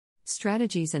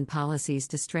Strategies and policies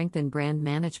to strengthen brand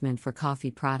management for coffee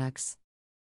products.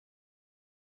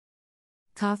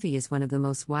 Coffee is one of the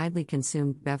most widely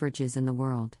consumed beverages in the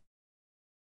world.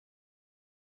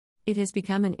 It has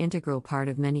become an integral part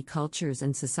of many cultures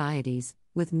and societies,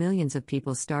 with millions of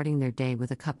people starting their day with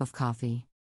a cup of coffee.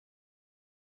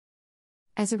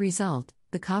 As a result,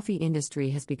 the coffee industry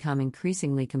has become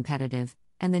increasingly competitive,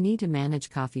 and the need to manage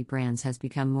coffee brands has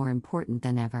become more important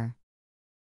than ever.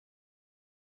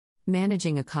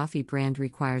 Managing a coffee brand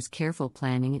requires careful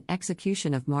planning and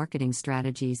execution of marketing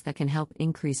strategies that can help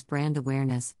increase brand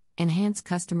awareness, enhance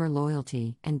customer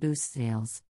loyalty, and boost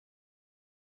sales.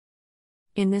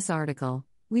 In this article,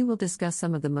 we will discuss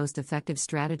some of the most effective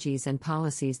strategies and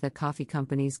policies that coffee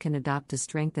companies can adopt to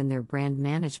strengthen their brand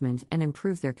management and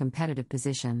improve their competitive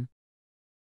position.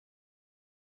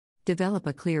 Develop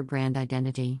a clear brand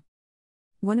identity.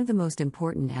 One of the most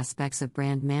important aspects of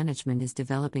brand management is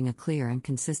developing a clear and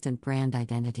consistent brand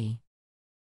identity.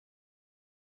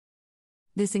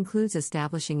 This includes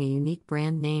establishing a unique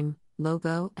brand name,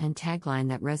 logo, and tagline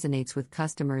that resonates with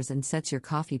customers and sets your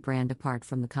coffee brand apart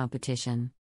from the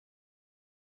competition.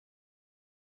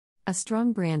 A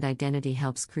strong brand identity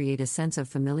helps create a sense of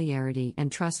familiarity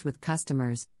and trust with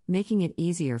customers, making it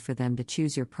easier for them to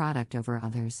choose your product over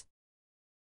others.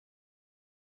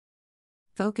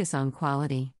 Focus on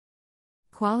quality.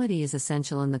 Quality is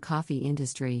essential in the coffee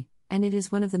industry, and it is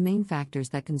one of the main factors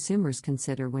that consumers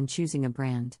consider when choosing a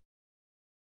brand.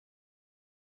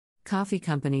 Coffee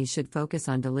companies should focus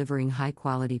on delivering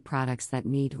high-quality products that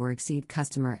meet or exceed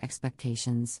customer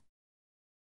expectations.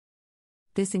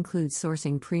 This includes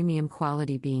sourcing premium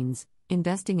quality beans,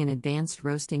 investing in advanced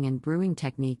roasting and brewing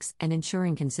techniques, and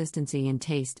ensuring consistency in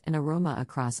taste and aroma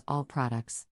across all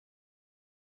products.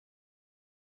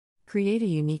 Create a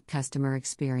unique customer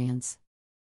experience.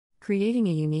 Creating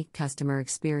a unique customer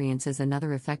experience is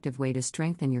another effective way to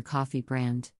strengthen your coffee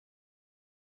brand.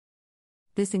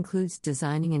 This includes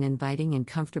designing an inviting and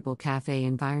comfortable cafe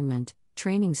environment,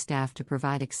 training staff to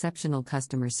provide exceptional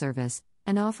customer service,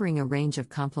 and offering a range of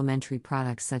complimentary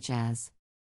products such as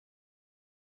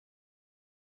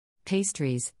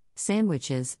pastries,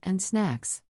 sandwiches, and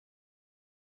snacks.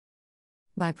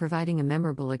 By providing a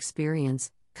memorable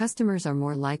experience, customers are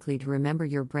more likely to remember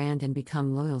your brand and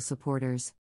become loyal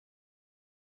supporters.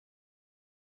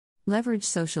 Leverage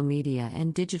social media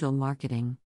and digital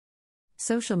marketing.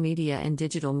 Social media and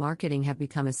digital marketing have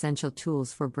become essential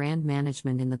tools for brand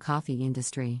management in the coffee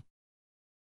industry.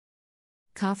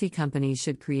 Coffee companies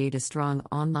should create a strong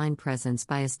online presence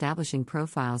by establishing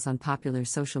profiles on popular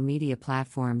social media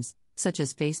platforms, such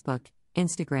as Facebook,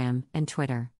 Instagram, and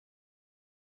Twitter.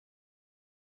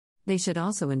 They should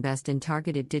also invest in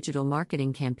targeted digital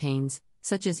marketing campaigns,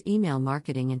 such as email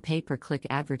marketing and pay-per-click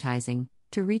advertising,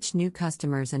 to reach new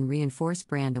customers and reinforce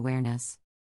brand awareness.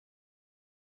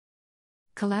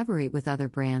 Collaborate with other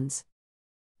brands.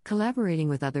 Collaborating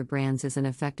with other brands is an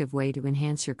effective way to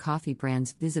enhance your coffee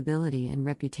brand's visibility and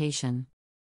reputation.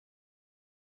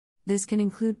 This can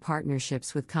include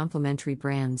partnerships with complementary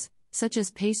brands, such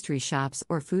as pastry shops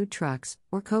or food trucks,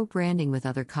 or co-branding with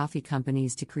other coffee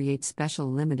companies to create special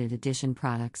limited edition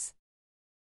products.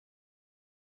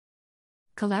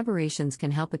 Collaborations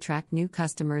can help attract new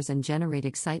customers and generate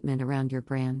excitement around your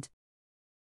brand.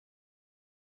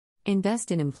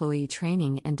 Invest in employee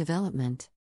training and development.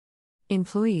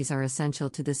 Employees are essential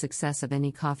to the success of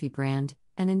any coffee brand,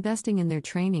 and investing in their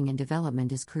training and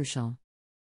development is crucial.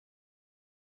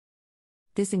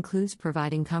 This includes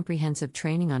providing comprehensive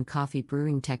training on coffee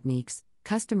brewing techniques,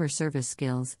 customer service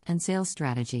skills, and sales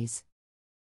strategies.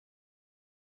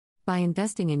 By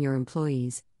investing in your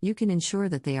employees, you can ensure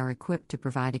that they are equipped to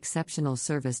provide exceptional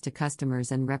service to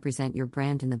customers and represent your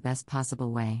brand in the best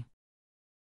possible way.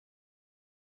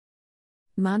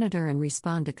 Monitor and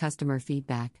respond to customer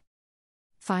feedback.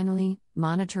 Finally,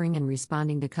 monitoring and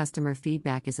responding to customer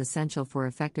feedback is essential for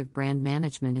effective brand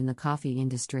management in the coffee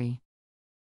industry.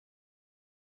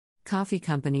 Coffee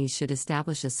companies should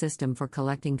establish a system for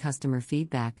collecting customer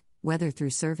feedback, whether through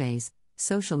surveys,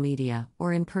 social media,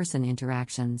 or in-person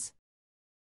interactions.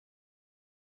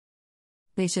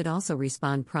 They should also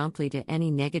respond promptly to any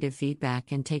negative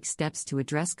feedback and take steps to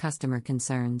address customer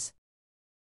concerns.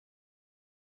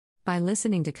 By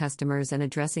listening to customers and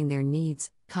addressing their needs,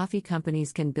 coffee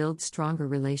companies can build stronger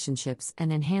relationships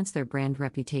and enhance their brand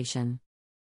reputation.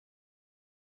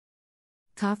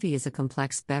 Coffee is a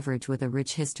complex beverage with a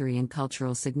rich history and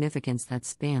cultural significance that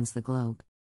spans the globe.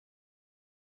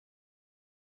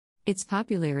 Its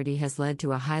popularity has led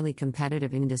to a highly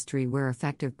competitive industry where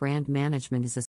effective brand management is